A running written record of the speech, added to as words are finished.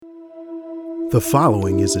The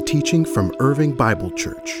following is a teaching from Irving Bible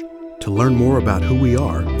Church. To learn more about who we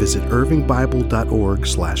are, visit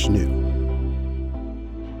irvingbible.org/new.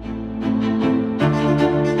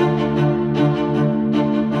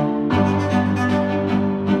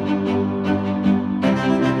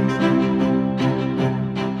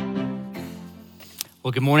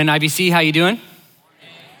 Well, good morning, IBC. How you doing?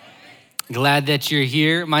 Glad that you're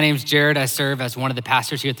here. My name's Jared. I serve as one of the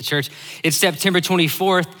pastors here at the church. It's September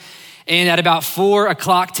 24th, and at about 4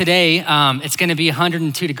 o'clock today, it's gonna be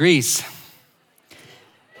 102 degrees.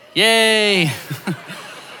 Yay.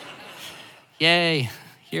 Yay.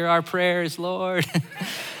 Hear our prayers, Lord.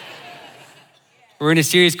 We're in a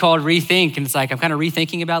series called Rethink, and it's like I'm kind of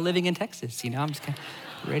rethinking about living in Texas. I'm just kind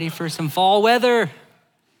of ready for some fall weather.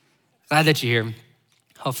 Glad that you're here.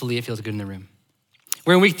 Hopefully it feels good in the room.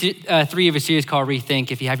 We're in week 3 of a series called Rethink.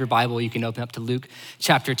 If you have your Bible, you can open up to Luke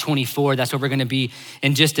chapter 24. That's where we're gonna be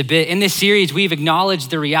in just a bit. In this series, we've acknowledged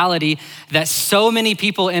the reality that so many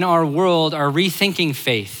people in our world are rethinking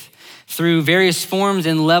faith through various forms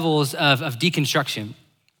and levels of deconstruction.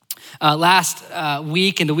 Last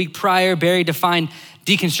week and the week prior, Barry defined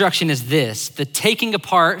deconstruction as this: the taking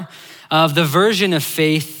apart of the version of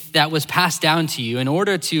faith that was passed down to you in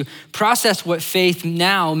order to process what faith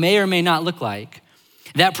now may or may not look like.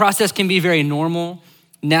 That process can be very normal,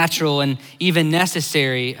 natural, and even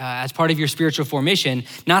necessary as part of your spiritual formation,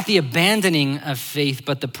 not the abandoning of faith,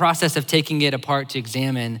 but the process of taking it apart to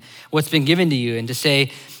examine what's been given to you and to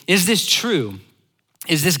say, is this true?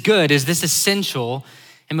 Is this good? Is this essential?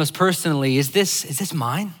 And most personally, is this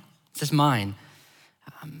mine? Is this mine?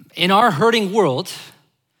 In our hurting world,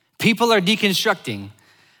 people are deconstructing,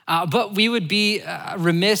 but we would be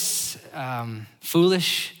remiss,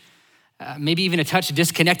 foolish, maybe even a touch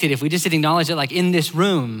disconnected if we just didn't acknowledge that, like, in this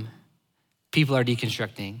room, people are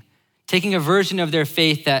deconstructing, taking a version of their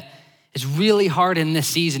faith that is really hard in this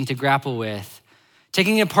season to grapple with,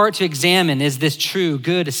 taking it apart to examine, is this true,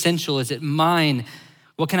 good, essential? Is it mine?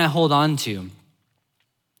 What can I hold on to?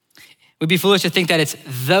 We'd be foolish to think that it's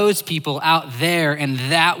those people out there in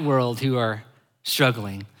that world who are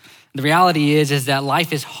struggling. The reality is that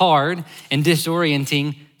life is hard and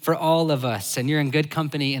disorienting for all of us. And you're in good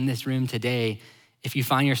company in this room today if you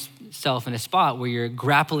find yourself in a spot where you're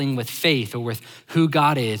grappling with faith or with who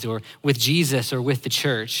God is or with Jesus or with the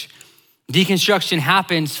church. Deconstruction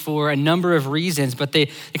happens for a number of reasons, but they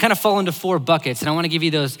kind of fall into 4 buckets. And I want to give you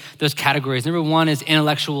those categories. Number 1 is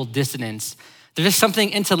intellectual dissonance. There's just something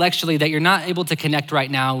intellectually that you're not able to connect right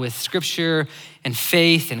now with scripture and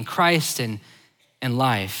faith and Christ and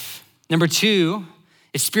life. Number 2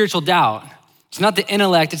 is spiritual doubt. It's not the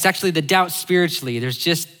intellect, it's actually the doubt spiritually. There's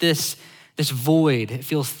just this void. It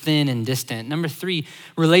feels thin and distant. Number 3,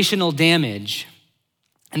 relational damage.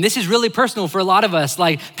 And this is really personal for a lot of us,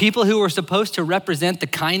 like people who are supposed to represent the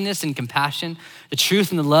kindness and compassion, the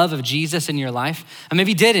truth and the love of Jesus in your life, and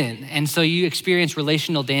maybe didn't. And so you experience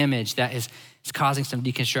relational damage that is causing some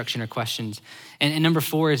deconstruction or questions. And number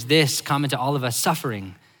 4 is this, common to all of us: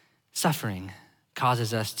 suffering. Suffering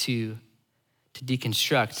causes us to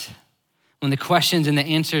deconstruct. When the questions and the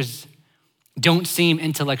answers don't seem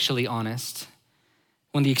intellectually honest,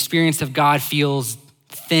 when the experience of God feels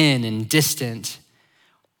thin and distant,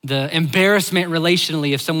 the embarrassment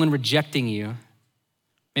relationally of someone rejecting you,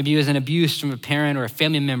 maybe it was an abuse from a parent or a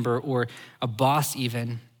family member or a boss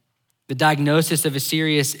even, the diagnosis of a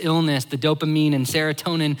serious illness, the dopamine and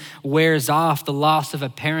serotonin wears off, the loss of a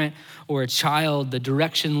parent or a child, the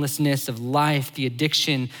directionlessness of life, the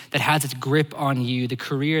addiction that has its grip on you, the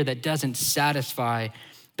career that doesn't satisfy,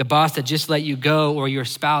 the boss that just let you go, or your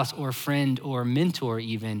spouse or friend or mentor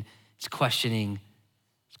even is questioning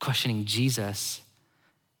Jesus.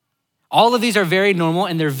 All of these are very normal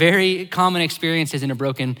and they're very common experiences in a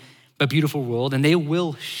broken but beautiful world, and they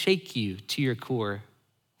will shake you to your core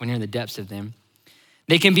when you're in the depths of them.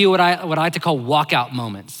 They can be what I like to call walkout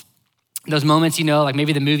moments. Those moments, like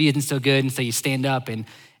maybe the movie isn't so good, and so you stand up and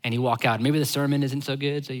you walk out. Maybe the sermon isn't so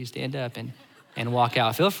good, so you stand up and walk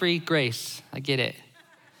out. Feel free, grace, I get it.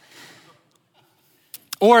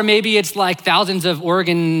 Or maybe it's like thousands of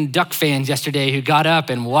Oregon Duck fans yesterday who got up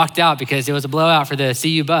and walked out because it was a blowout for the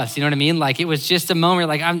CU Buffs. You know what I mean? Like, it was just a moment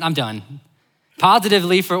like, I'm done.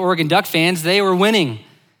 Positively for Oregon Duck fans, they were winning.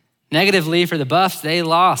 Negatively for the Buffs, they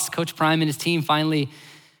lost. Coach Prime and his team finally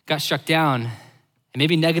got struck down. And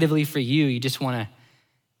maybe negatively for you, you just want to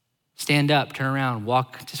stand up, turn around,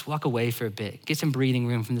 walk away for a bit. Get some breathing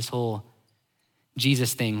room from this whole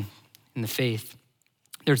Jesus thing in the faith.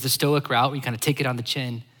 There's the Stoic route where you kind of take it on the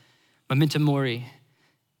chin. Memento mori.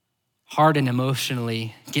 Hard and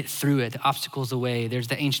emotionally get through it, the obstacles away. There's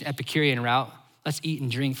the ancient Epicurean route let's eat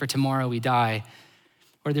and drink for tomorrow we die.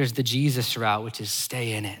 Or there's the Jesus route, which is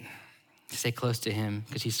stay in it. Stay close to him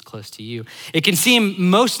because he's close to you. It can seem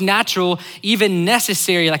most natural, even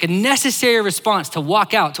necessary, like a necessary response to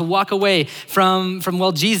walk out, to walk away from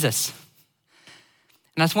Jesus.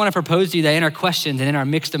 And I just want to propose to you that in our questions and in our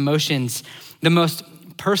mixed emotions, the most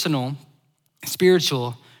personal,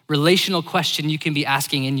 spiritual, relational question you can be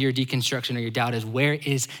asking in your deconstruction or your doubt is, where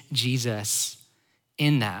is Jesus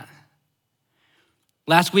in that?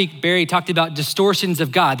 Last week, Barry talked about distortions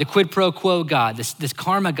of God, the quid pro quo God, this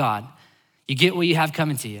karma God. You get what you have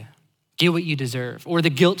coming to you, get what you deserve. Or the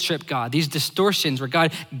guilt trip God, these distortions where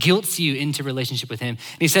God guilts you into relationship with him.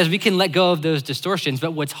 And he says we can let go of those distortions,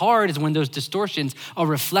 but what's hard is when those distortions are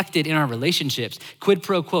reflected in our relationships. Quid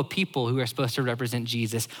pro quo people who are supposed to represent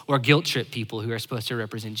Jesus, or guilt trip people who are supposed to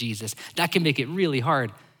represent Jesus. That can make it really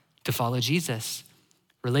hard to follow Jesus.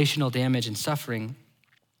 Relational damage and suffering.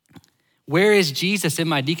 Where is Jesus in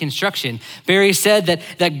my deconstruction? Barry said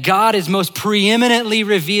that God is most preeminently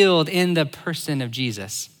revealed in the person of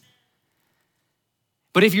Jesus.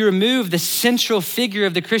 But if you remove the central figure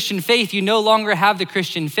of the Christian faith, you no longer have the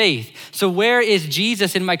Christian faith. So where is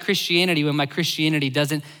Jesus in my Christianity when my Christianity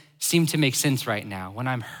doesn't seem to make sense right now? When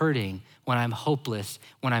I'm hurting, when I'm hopeless,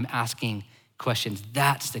 when I'm asking questions,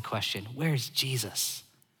 that's the question. Where's Jesus?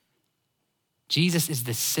 Jesus is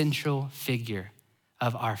the central figure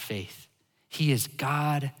of our faith. He is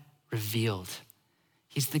God revealed.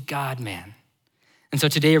 He's the God man. And so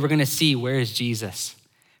today we're gonna see, where is Jesus?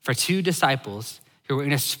 For two disciples who are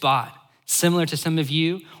in a spot similar to some of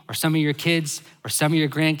you or some of your kids or some of your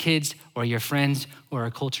grandkids or your friends or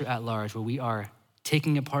our culture at large, where we are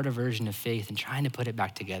taking apart a version of faith and trying to put it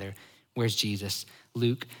back together. Where's Jesus?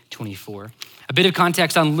 Luke 24. A bit of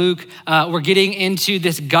context on Luke. We're getting into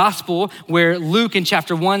this gospel where Luke in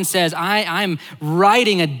chapter 1 says, I'm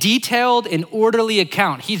writing a detailed and orderly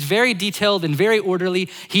account. He's very detailed and very orderly.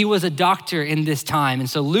 He was a doctor in this time. And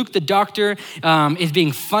so Luke the doctor is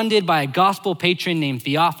being funded by a gospel patron named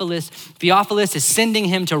Theophilus. Theophilus is sending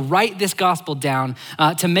him to write this gospel down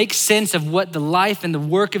to make sense of what the life and the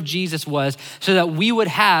work of Jesus was, so that we would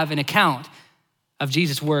have an account of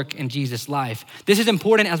Jesus' work and Jesus' life. This is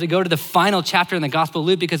important as we go to the final chapter in the Gospel of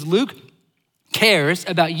Luke, because Luke cares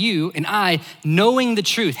about you and I knowing the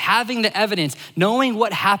truth, having the evidence, knowing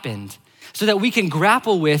what happened, so that we can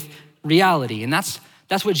grapple with reality. And that's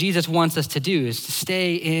what Jesus wants us to do, is to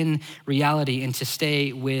stay in reality and to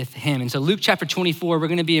stay with him. And so Luke chapter 24, we're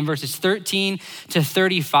gonna be in verses 13 to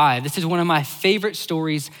 35. This is one of my favorite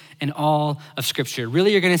stories in all of Scripture.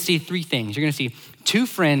 Really, you're gonna see three things. You're gonna see two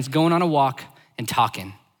friends going on a walk and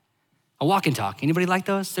talking. A walk and talk. Anybody like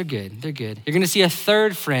those? They're good. You're gonna see a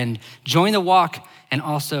third friend join the walk and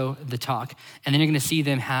also the talk. And then you're gonna see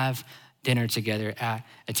them have dinner together at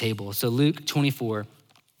a table. So Luke 24,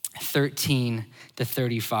 13 to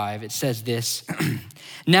 35, it says this.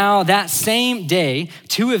 Now that same day,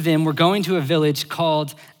 two of them were going to a village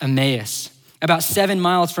called Emmaus, about 7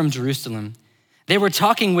 miles from Jerusalem. They were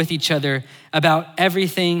talking with each other about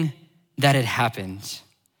everything that had happened.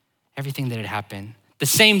 Everything that had happened. The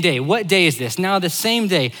same day. What day is this? Now the same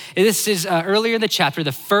day. This is earlier in the chapter,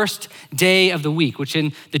 the first day of the week, which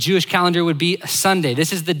in the Jewish calendar would be a Sunday.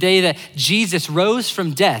 This is the day that Jesus rose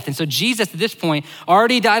from death. And so Jesus at this point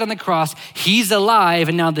already died on the cross. He's alive.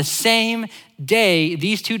 And now the same day,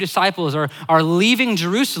 these two disciples are leaving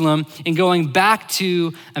Jerusalem and going back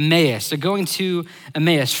to Emmaus. They're going to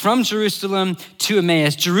Emmaus, from Jerusalem to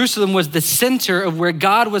Emmaus. Jerusalem was the center of where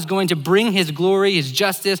God was going to bring his glory, his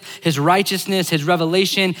justice, his righteousness, his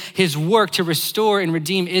revelation, his work to restore and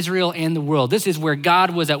redeem Israel and the world. This is where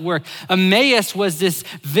God was at work. Emmaus was this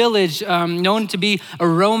village known to be a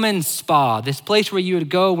Roman spa, this place where you would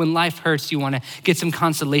go when life hurts, you want to get some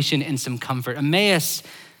consolation and some comfort. Emmaus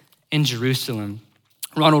in Jerusalem.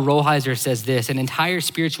 Ronald Rolheiser says this: an entire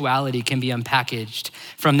spirituality can be unpackaged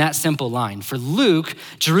from that simple line. For Luke,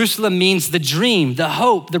 Jerusalem means the dream, the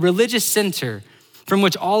hope, the religious center from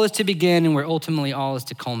which all is to begin and where ultimately all is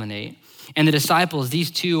to culminate. And the disciples, these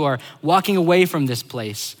two, are walking away from this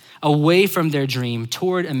place, away from their dream,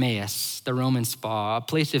 toward Emmaus, the Roman spa, a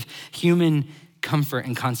place of human comfort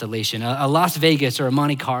and consolation, a Las Vegas or a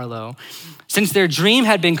Monte Carlo. Since their dream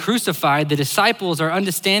had been crucified, the disciples are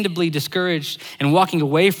understandably discouraged and walking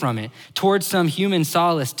away from it towards some human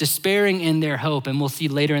solace, despairing in their hope. And we'll see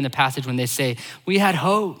later in the passage when they say, we had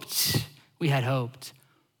hoped.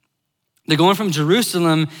 The They're going from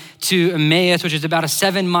Jerusalem to Emmaus, which is about a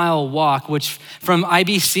 7-mile walk, which from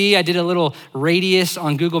IBC, I did a little radius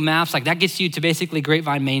on Google Maps. Like that gets you to basically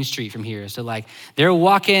Grapevine Main Street from here. So like they're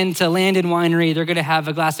walking to Landon Winery. They're gonna have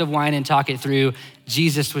a glass of wine and talk it through.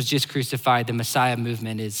 Jesus was just crucified. The Messiah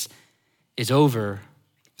movement is over.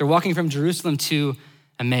 They're walking from Jerusalem to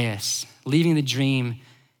Emmaus, leaving the dream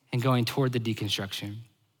and going toward the deconstruction.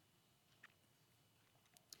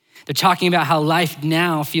 They're talking about how life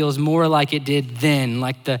now feels more like it did then,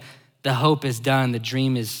 like the hope is done, the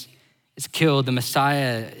dream is killed, the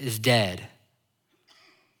Messiah is dead.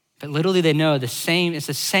 But little do they know, it's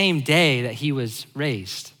the same day that he was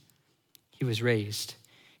raised. He was raised.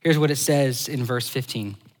 Here's what it says in verse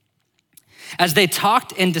 15. As they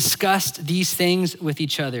talked and discussed these things with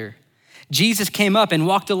each other, Jesus came up and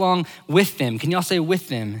walked along with them. Can y'all say with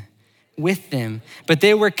them? With them. But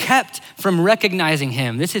they were kept from recognizing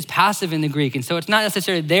him. This is passive in the Greek. And so it's not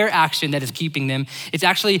necessarily their action that is keeping them. It's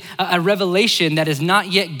actually a revelation that is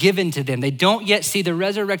not yet given to them. They don't yet see the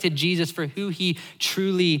resurrected Jesus for who he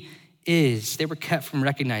truly is. They were kept from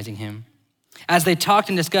recognizing him. As they talked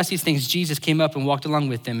and discussed these things, Jesus came up and walked along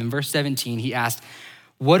with them. In verse 17, he asked,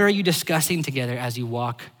 "What are you discussing together as you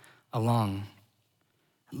walk along?"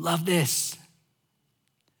 I love this.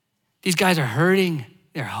 These guys are hurting.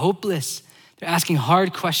 They're hopeless. They're asking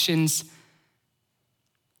hard questions.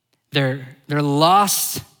 They're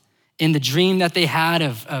lost in the dream that they had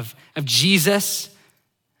of Jesus.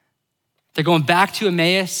 They're going back to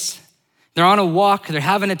Emmaus. They're on a walk. They're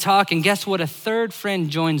having a talk. And guess what? A third friend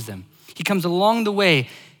joins them. He comes along the way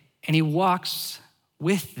and he walks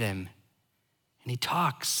with them and he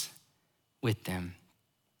talks with them.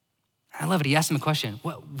 I love it. He asked them a question.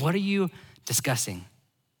 What are you discussing?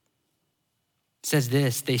 It says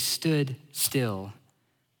this, they stood still,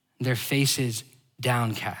 their faces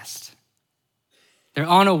downcast. They're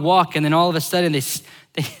on a walk and then all of a sudden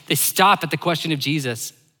they stop at the question of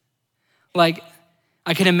Jesus. Like,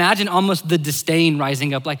 I can imagine almost the disdain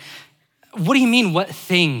rising up. Like, what do you mean, what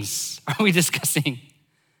things are we discussing?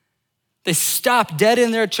 They stop dead in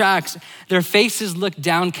their tracks. Their faces look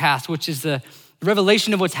downcast, which is the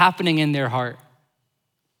revelation of what's happening in their heart.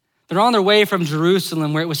 They're on their way from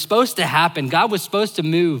Jerusalem where it was supposed to happen. God was supposed to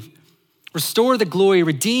move, restore the glory,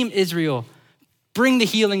 redeem Israel, bring the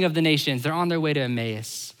healing of the nations. They're on their way to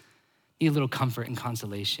Emmaus, need a little comfort and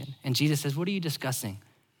consolation. And Jesus says, what are you discussing?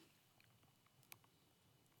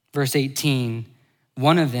 Verse 18,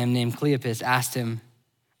 one of them named Cleopas asked him,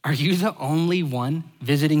 are you the only one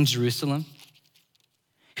visiting Jerusalem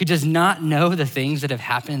who does not know the things that have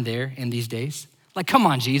happened there in these days? Like, come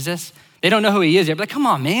on, Jesus. They don't know who he is yet, but like, come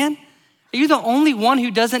on, man. Are you the only one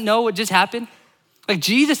who doesn't know what just happened? Like,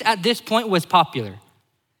 Jesus at this point was popular.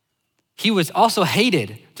 He was also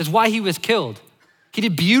hated. That's why he was killed. He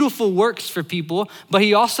did beautiful works for people, but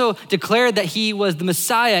he also declared that he was the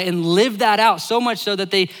Messiah and lived that out so much so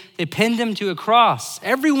that they pinned him to a cross.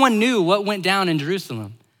 Everyone knew what went down in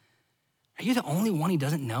Jerusalem. Are you the only one who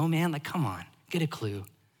doesn't know, man? Like, come on, get a clue.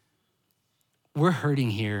 We're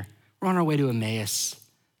hurting here. We're on our way to Emmaus.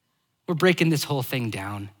 We're breaking this whole thing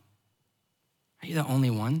down. Are you the only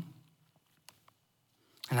one?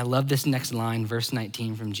 And I love this next line, verse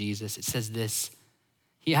 19 from Jesus. It says this.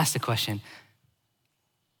 He asked the question,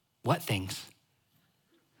 what things?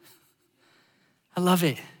 I love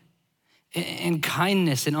it. And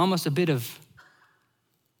kindness and almost a bit of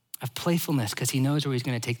playfulness because he knows where he's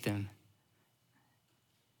going to take them.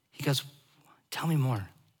 He goes, tell me more. Are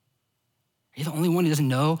you the only one who doesn't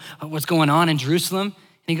know what's going on in Jerusalem?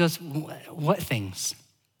 And he goes, what things?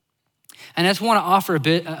 And I just want to offer a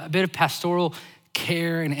bit of pastoral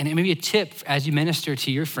care and maybe a tip as you minister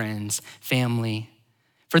to your friends, family.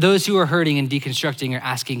 For those who are hurting and deconstructing or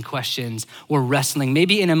asking questions or wrestling,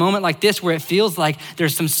 maybe in a moment like this where it feels like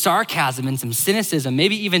there's some sarcasm and some cynicism,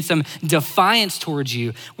 maybe even some defiance towards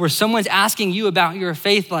you, where someone's asking you about your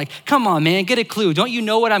faith, like, come on, man, get a clue. Don't you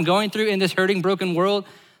know what I'm going through in this hurting, broken world?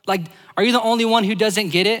 Like, are you the only one who doesn't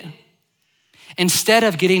get it? Instead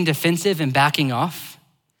of getting defensive and backing off,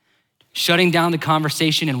 shutting down the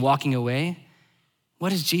conversation and walking away, what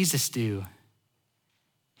does Jesus do?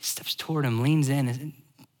 He steps toward him, leans in, and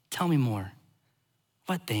tell me more.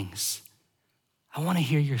 What things? I want to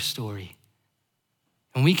hear your story.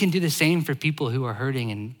 And we can do the same for people who are hurting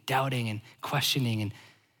and doubting and questioning, and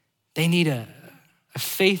they need a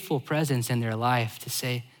faithful presence in their life to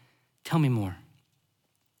say, tell me more.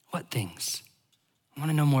 What things? I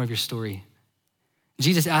want to know more of your story.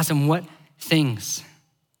 Jesus asked him, what things?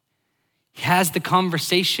 He has the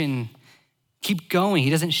conversation keep going. He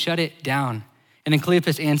doesn't shut it down. And then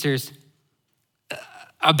Cleopas answers,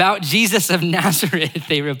 About Jesus of Nazareth,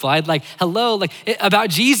 they replied, like, hello, like about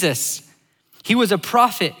Jesus. He was a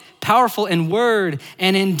prophet, powerful in word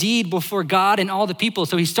and in deed before God and all the people.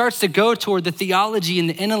 So he starts to go toward the theology and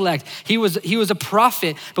the intellect. He was a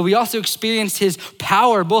prophet, but we also experienced his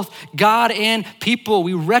power, both God and people.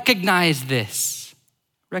 We recognize this,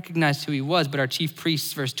 recognized who he was, but our chief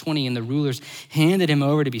priests, verse 20, and the rulers handed him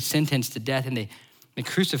over to be sentenced to death, and they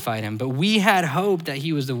crucified him. But we had hope that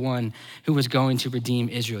he was the one who was going to redeem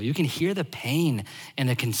Israel. You can hear the pain and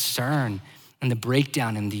the concern and the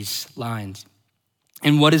breakdown in these lines.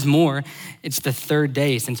 And what is more, it's the third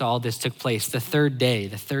day since all this took place. The third day.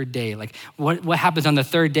 Like what happens on the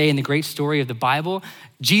third day in the great story of the Bible?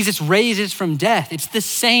 Jesus raises from death. It's the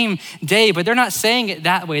same day, but they're not saying it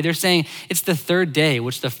that way. They're saying it's the third day,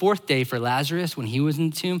 which the fourth day for Lazarus when he was in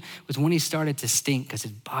the tomb was when he started to stink because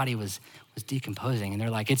his body was decomposing. And they're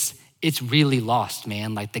like, it's really lost,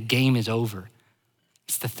 man. Like the game is over.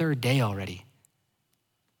 It's the third day already.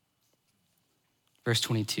 Verse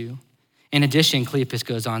 22. In addition, Cleopas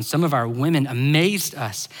goes on, some of our women amazed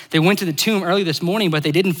us. They went to the tomb early this morning, but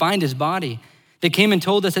they didn't find his body. They came and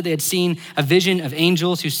told us that they had seen a vision of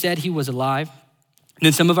angels who said he was alive.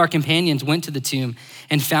 Then some of our companions went to the tomb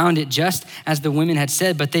and found it just as the women had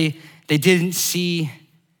said, but they didn't see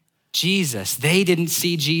Jesus. They didn't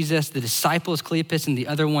see Jesus. The disciples, Cleopas and the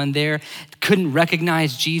other one there, couldn't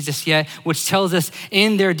recognize Jesus yet, which tells us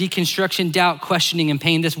in their deconstruction, doubt, questioning, and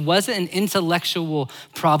pain, this wasn't an intellectual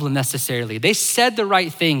problem necessarily. They said the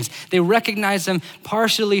right things. They recognized him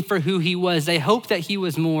partially for who he was. They hoped that he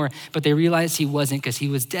was more, but they realized he wasn't because he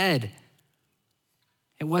was dead.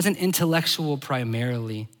 It wasn't intellectual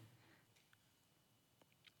primarily.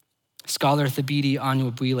 Scholar Thabiti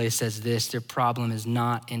Anyabwile says this: their problem is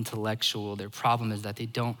not intellectual. Their problem is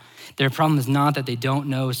not that they don't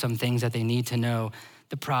know some things that they need to know.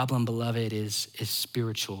 The problem, beloved, is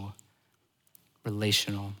spiritual,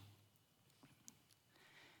 relational.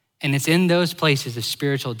 And it's in those places of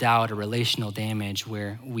spiritual doubt or relational damage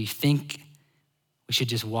where we think we should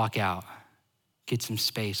just walk out, get some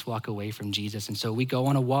space, walk away from Jesus. And so we go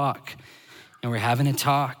on a walk and we're having a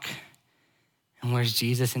talk. And where's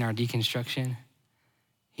Jesus in our deconstruction?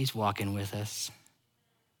 He's walking with us.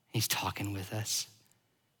 He's talking with us.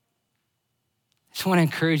 I just want to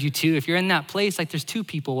encourage you too, if you're in that place, like there's two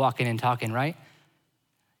people walking and talking, right?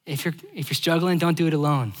 If you're struggling, don't do it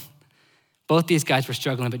alone. Both these guys were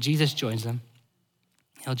struggling, but Jesus joins them.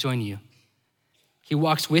 He'll join you. He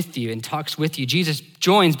walks with you and talks with you. Jesus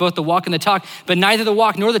joins both the walk and the talk, but neither the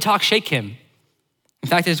walk nor the talk shake him. In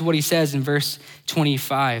fact, this is what he says in verse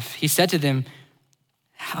 25. He said to them,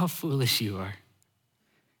 how foolish you are,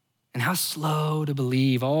 and how slow to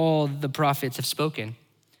believe all the prophets have spoken.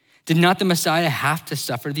 Did not the Messiah have to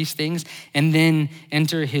suffer these things and then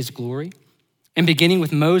enter his glory? And beginning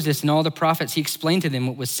with Moses and all the prophets, he explained to them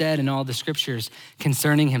what was said in all the scriptures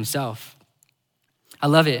concerning himself. I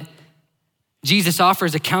love it. Jesus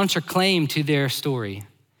offers a counterclaim to their story.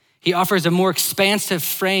 He offers a more expansive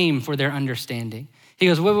frame for their understanding. He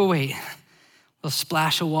goes, wait. A little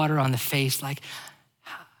splash of water on the face, like,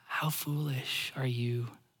 how foolish are you?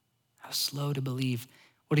 How slow to believe.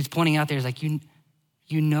 What he's pointing out there is like, you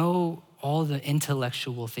know all the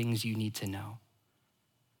intellectual things you need to know,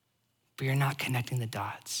 but you're not connecting the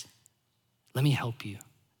dots. Let me help you.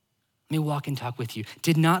 Let me walk and talk with you.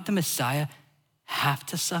 Did not the Messiah have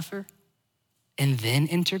to suffer and then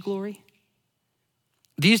enter glory?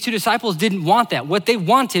 These two disciples didn't want that. What they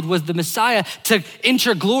wanted was the Messiah to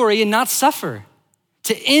enter glory and not suffer,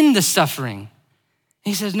 to end the suffering.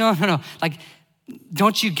 He says, no. Like,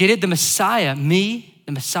 don't you get it? The Messiah,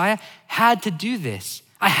 the Messiah had to do this.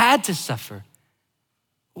 I had to suffer.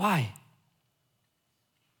 Why?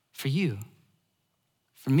 For you,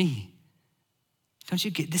 for me. Don't you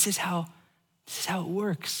get, this is how it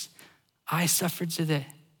works. I suffered so that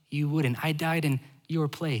you wouldn't. I died in your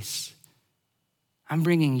place. I'm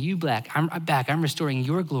bringing you back. I'm restoring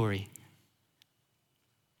your glory.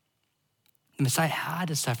 The Messiah had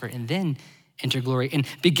to suffer and then enter glory. And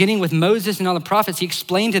beginning with Moses and all the prophets, he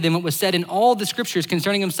explained to them what was said in all the scriptures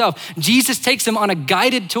concerning himself. Jesus takes them on a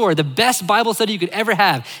guided tour, the best Bible study you could ever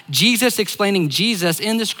have. Jesus explaining Jesus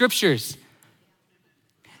in the scriptures.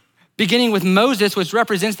 Beginning with Moses, which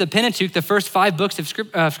represents the Pentateuch, the first 5 books of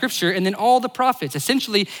scripture, and then all the prophets,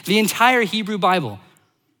 essentially the entire Hebrew Bible.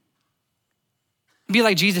 It'd be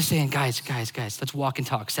like Jesus saying, guys, let's walk and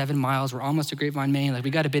talk. 7 miles, we're almost to Grapevine, Maine. Like, we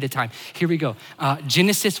got a bit of time. Here we go.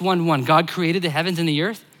 Genesis 1:1, God created the heavens and the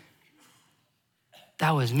earth.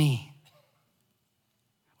 That was me.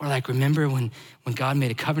 Or like, remember when God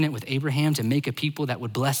made a covenant with Abraham to make a people that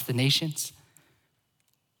would bless the nations?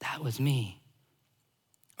 That was me.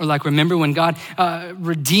 Or like, remember when God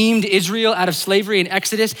redeemed Israel out of slavery in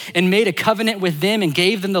Exodus and made a covenant with them and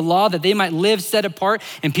gave them the law that they might live set apart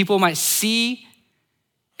and people might see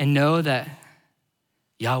and know that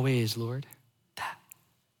Yahweh is Lord?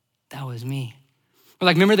 That was me. Or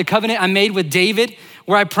like, remember the covenant I made with David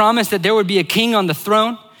where I promised that there would be a king on the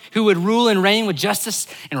throne who would rule and reign with justice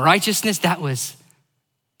and righteousness? That was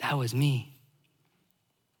me.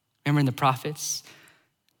 Remember in the prophets,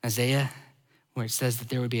 Isaiah, where it says that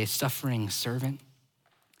there would be a suffering servant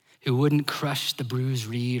who wouldn't crush the bruised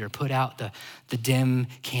reed or put out the dim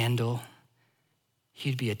candle.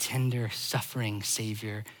 He'd be a tender, suffering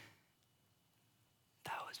Savior.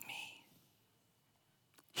 That was me.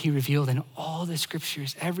 He revealed in all the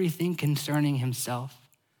scriptures everything concerning himself.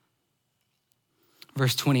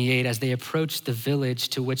 Verse 28, as they approached the village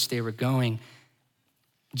to which they were going,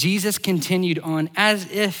 Jesus continued on as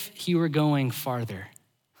if he were going farther.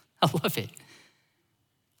 I love it.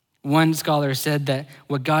 One scholar said that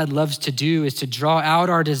what God loves to do is to draw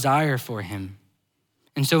out our desire for him.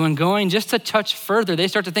 And so when going just a touch further, they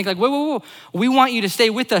start to think like, whoa, we want you to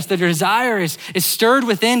stay with us. The desire is stirred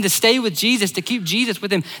within to stay with Jesus, to keep Jesus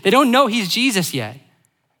with him. They don't know he's Jesus yet,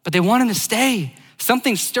 but they want him to stay.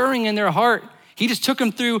 Something's stirring in their heart. He just took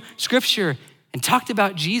them through scripture and talked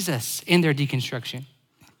about Jesus in their deconstruction.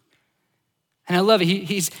 And I love it.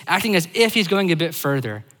 He's acting as if he's going a bit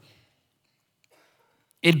further.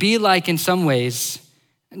 It'd be like, in some ways,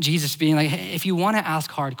 Jesus being like, hey, if you want to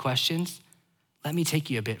ask hard questions, let me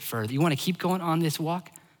take you a bit further. You want to keep going on this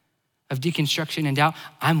walk of deconstruction and doubt?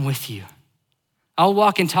 I'm with you. I'll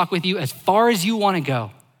walk and talk with you as far as you want to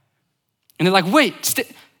go. And they're like, wait,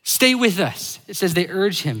 stay with us. It says they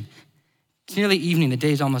urge him. It's nearly evening, the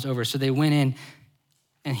day's almost over. So they went in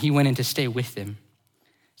and he went in to stay with them.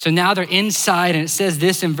 So now they're inside, and it says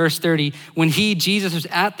this in verse 30, when Jesus was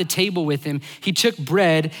at the table with him, he took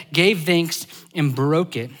bread, gave thanks, and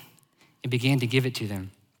broke it, and began to give it to them.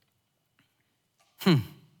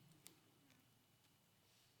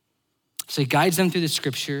 So he guides them through the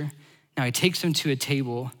scripture. Now he takes them to a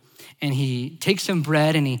table, and he takes some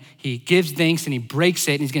bread, and he gives thanks, and he breaks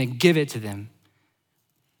it, and he's gonna give it to them.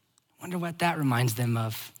 I wonder what that reminds them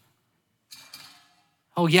of.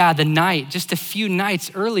 Oh yeah, the night, just a few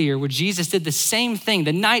nights earlier where Jesus did the same thing.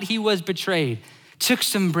 The night he was betrayed, took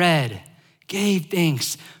some bread, gave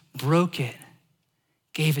thanks, broke it,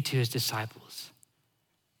 gave it to his disciples.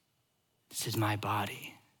 This is my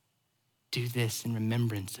body. Do this in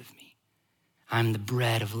remembrance of me. I'm the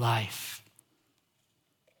bread of life.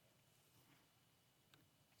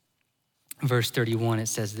 Verse 31, it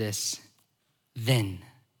says this,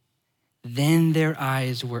 Then their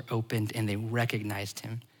eyes were opened and they recognized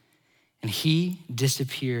him, and he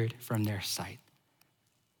disappeared from their sight.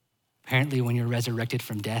 Apparently, when you're resurrected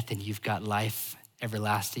from death and you've got life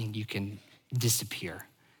everlasting, you can disappear.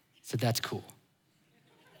 So that's cool.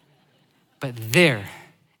 But there,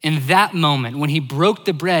 in that moment, when he broke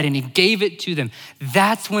the bread and he gave it to them,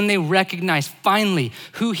 that's when they recognized finally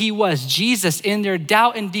who he was. Jesus, in their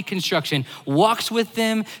doubt and deconstruction, walks with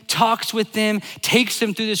them, talks with them, takes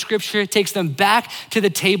them through the scripture, takes them back to the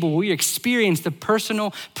table where we experience the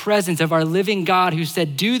personal presence of our living God who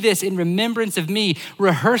said, do this in remembrance of me.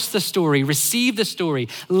 Rehearse the story, receive the story,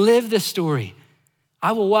 live the story.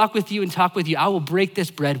 I will walk with you and talk with you. I will break this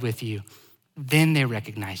bread with you. Then they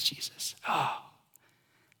recognize Jesus. Oh.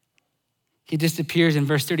 He disappears in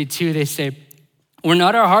verse 32. They say, were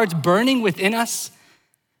not our hearts burning within us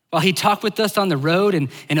while he talked with us on the road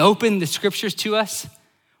and opened the scriptures to us?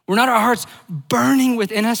 Were not our hearts burning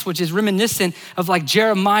within us, which is reminiscent of like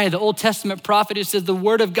Jeremiah, the Old Testament prophet who says, the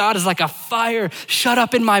word of God is like a fire shut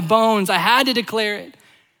up in my bones. I had to declare it.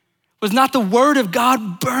 Was not the word of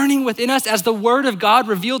God burning within us as the word of God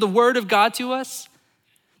revealed the word of God to us?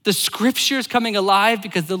 The scriptures coming alive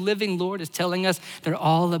because the living Lord is telling us they're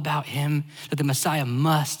all about him, that the Messiah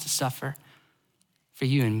must suffer for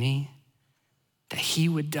you and me, that he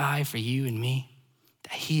would die for you and me,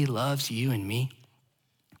 that he loves you and me,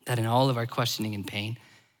 that in all of our questioning and pain,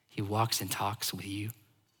 he walks and talks with you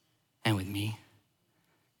and with me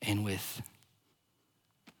and with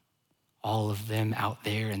all of them out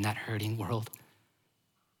there in that hurting world.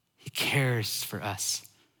 He cares for us.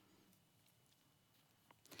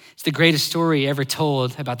 It's the greatest story ever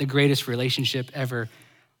told about the greatest relationship ever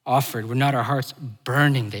offered. Were not our hearts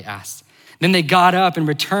burning, they asked. Then they got up and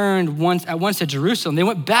returned at once to Jerusalem. They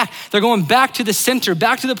went back. They're going back to the center,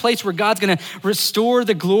 back to the place where God's going to restore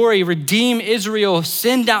the glory, redeem Israel,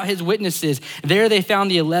 send out his witnesses. There they found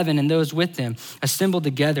the 11 and those with them assembled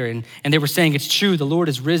together. And they were saying, it's true, the Lord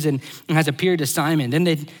has risen and has appeared to Simon. Then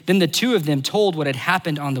the two of them told what had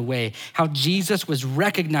happened on the way, how Jesus was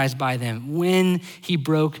recognized by them when he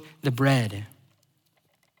broke the bread.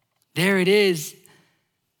 There it is.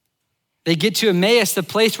 They get to Emmaus, the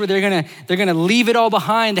place where they're gonna leave it all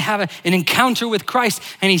behind to have an encounter with Christ,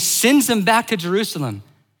 and he sends them back to Jerusalem.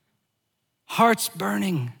 Hearts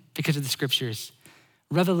burning because of the scriptures,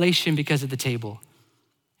 revelation because of the table.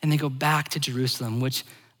 And they go back to Jerusalem, which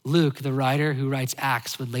Luke, the writer who writes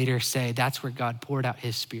Acts, would later say that's where God poured out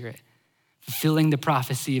his Spirit, fulfilling the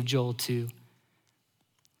prophecy of Joel 2.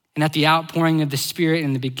 And at the outpouring of the Spirit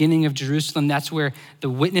in the beginning of Jerusalem, that's where the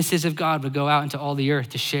witnesses of God would go out into all the earth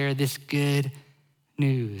to share this good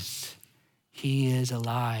news. He is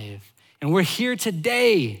alive. And we're here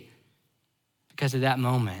today because of that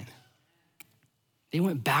moment. They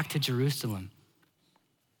went back to Jerusalem.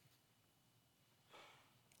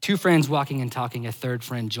 Two friends walking and talking, a third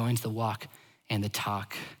friend joins the walk and the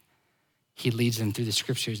talk. He leads them through the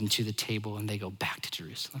scriptures and to the table, and they go back to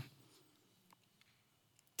Jerusalem.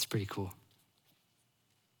 It's pretty cool.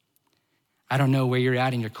 I don't know where you're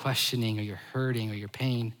at in your questioning or your hurting or your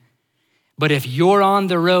pain, but if you're on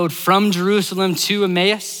the road from Jerusalem to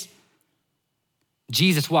Emmaus,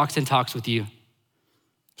 Jesus walks and talks with you.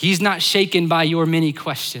 He's not shaken by your many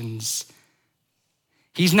questions.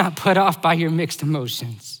 He's not put off by your mixed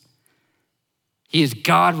emotions. He is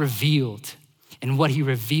God revealed, and what he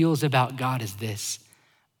reveals about God is this: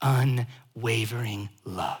 unwavering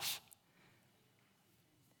love.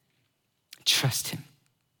 Trust him.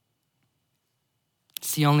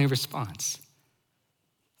 It's the only response.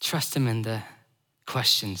 Trust him in the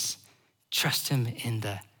questions. Trust him in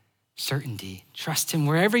the certainty. Trust him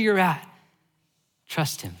wherever you're at.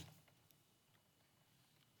 Trust him.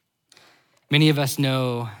 Many of us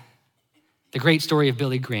know the great story of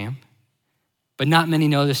Billy Graham, but not many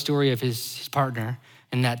know the story of his partner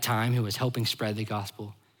in that time who was helping spread the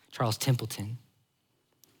gospel, Charles Templeton.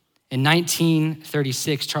 In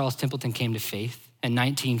 1936, Charles Templeton came to faith. In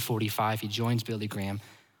 1945, he joins Billy Graham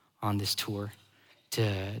on this tour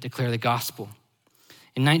to declare the gospel.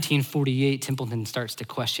 In 1948, Templeton starts to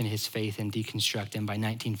question his faith and deconstruct, and by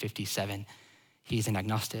 1957, he's an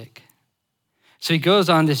agnostic. So he goes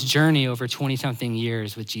on this journey over 20-something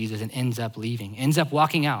years with Jesus and ends up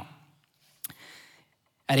walking out.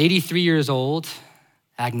 At 83 years old,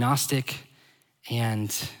 agnostic and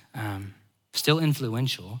still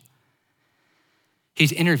influential,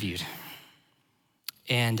 he's interviewed.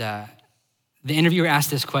 And the interviewer asked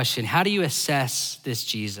this question: how do you assess this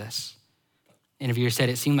Jesus? The interviewer said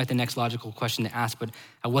it seemed like the next logical question to ask, but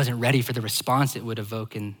I wasn't ready for the response it would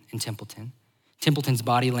evoke in Templeton. Templeton's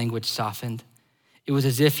body language softened. It was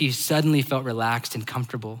as if he suddenly felt relaxed and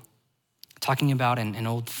comfortable, talking about an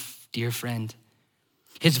old dear friend.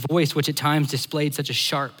 His voice, which at times displayed such a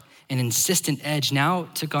sharp and insistent edge, now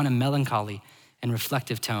took on a melancholy and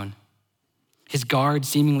reflective tone. His guard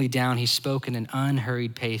seemingly down, he spoke in an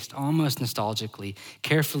unhurried pace, almost nostalgically,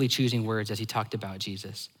 carefully choosing words as he talked about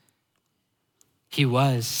Jesus. He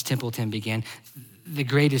was, Templeton began, the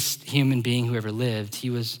greatest human being who ever lived.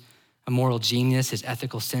 He was a moral genius. His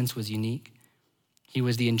ethical sense was unique. He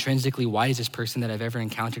was the intrinsically wisest person that I've ever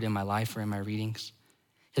encountered in my life or in my readings.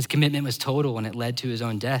 His commitment was total, and it led to his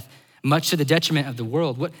own death, much to the detriment of the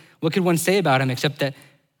world. What could one say about him except that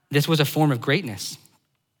this was a form of greatness?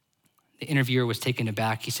 The interviewer was taken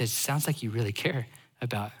aback. He says, sounds like you really care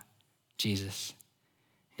about Jesus.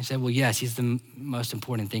 He said, well, yes, he's the most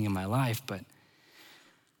important thing in my life, but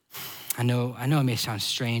I know it may sound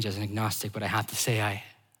strange as an agnostic, but I have to say I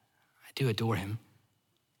do adore him.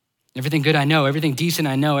 Everything good I know, everything decent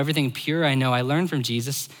I know, everything pure I know, I learned from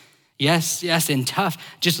Jesus. Yes, and tough.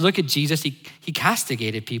 Just look at Jesus. He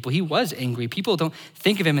castigated people. He was angry. People don't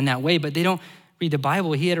think of him in that way, but they don't read the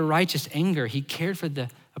Bible. He had a righteous anger. He cared for the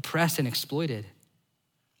oppressed and exploited.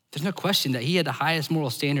 There's no question that he had the highest moral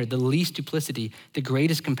standard, the least duplicity, the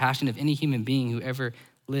greatest compassion of any human being who ever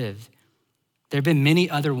lived. There have been many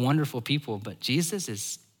other wonderful people, but Jesus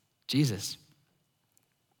is Jesus.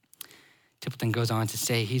 Templeton goes on to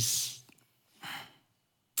say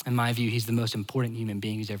in my view, he's the most important human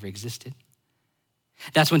being who's ever existed.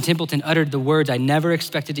 That's when Templeton uttered the words I never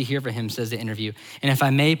expected to hear from him, says the interview. And if I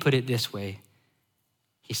may put it this way,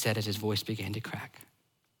 he said as his voice began to crack,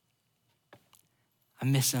 I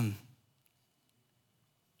miss him.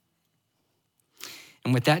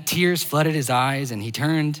 And with that, tears flooded his eyes, and he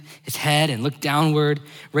turned his head and looked downward,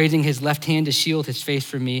 raising his left hand to shield his face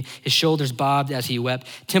from me. His shoulders bobbed as he wept.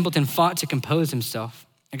 Templeton fought to compose himself.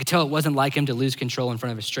 I could tell it wasn't like him to lose control in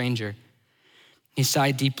front of a stranger. He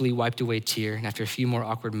sighed deeply, wiped away a tear, and after a few more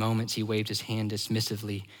awkward moments, he waved his hand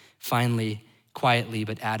dismissively. Finally, quietly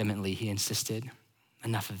but adamantly, he insisted,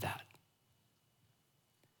 enough of that.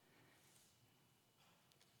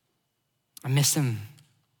 I miss him.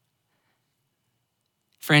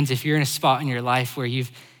 Friends, if you're in a spot in your life where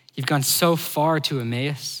you've gone so far to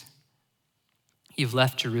Emmaus, you've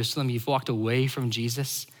left Jerusalem, you've walked away from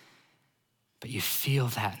Jesus, but you feel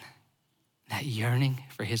that yearning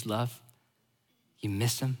for his love, you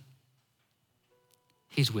miss him,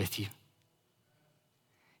 he's with you.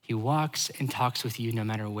 He walks and talks with you no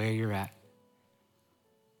matter where you're at.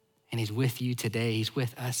 And he's with you today, he's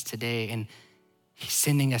with us today, and he's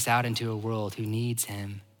sending us out into a world who needs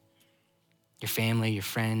him. Your family, your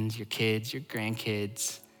friends, your kids, your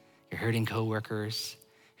grandkids, your hurting coworkers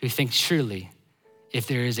who think surely if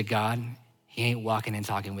there is a God, he ain't walking and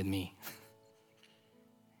talking with me.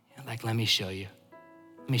 Like, let me show you.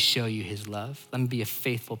 Let me show you his love. Let me be a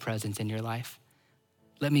faithful presence in your life.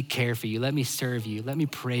 Let me care for you. Let me serve you. Let me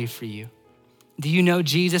pray for you. Do you know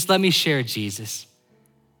Jesus? Let me share Jesus.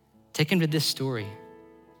 Take him to this story.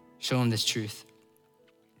 Show him this truth.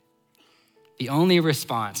 The only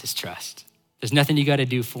response is trust. There's nothing you got to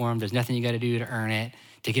do for him. There's nothing you got to do to earn it,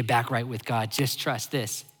 to get back right with God. Just trust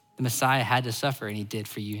this. The Messiah had to suffer, and he did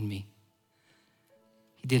for you and me.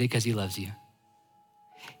 He did it because he loves you.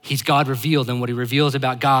 He's God revealed, and what he reveals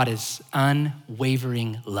about God is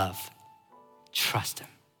unwavering love. Trust him.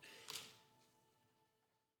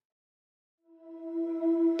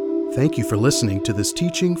 Thank you for listening to this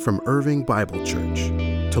teaching from Irving Bible Church.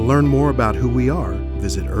 To learn more about who we are,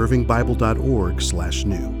 visit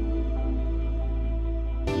irvingbible.org/new.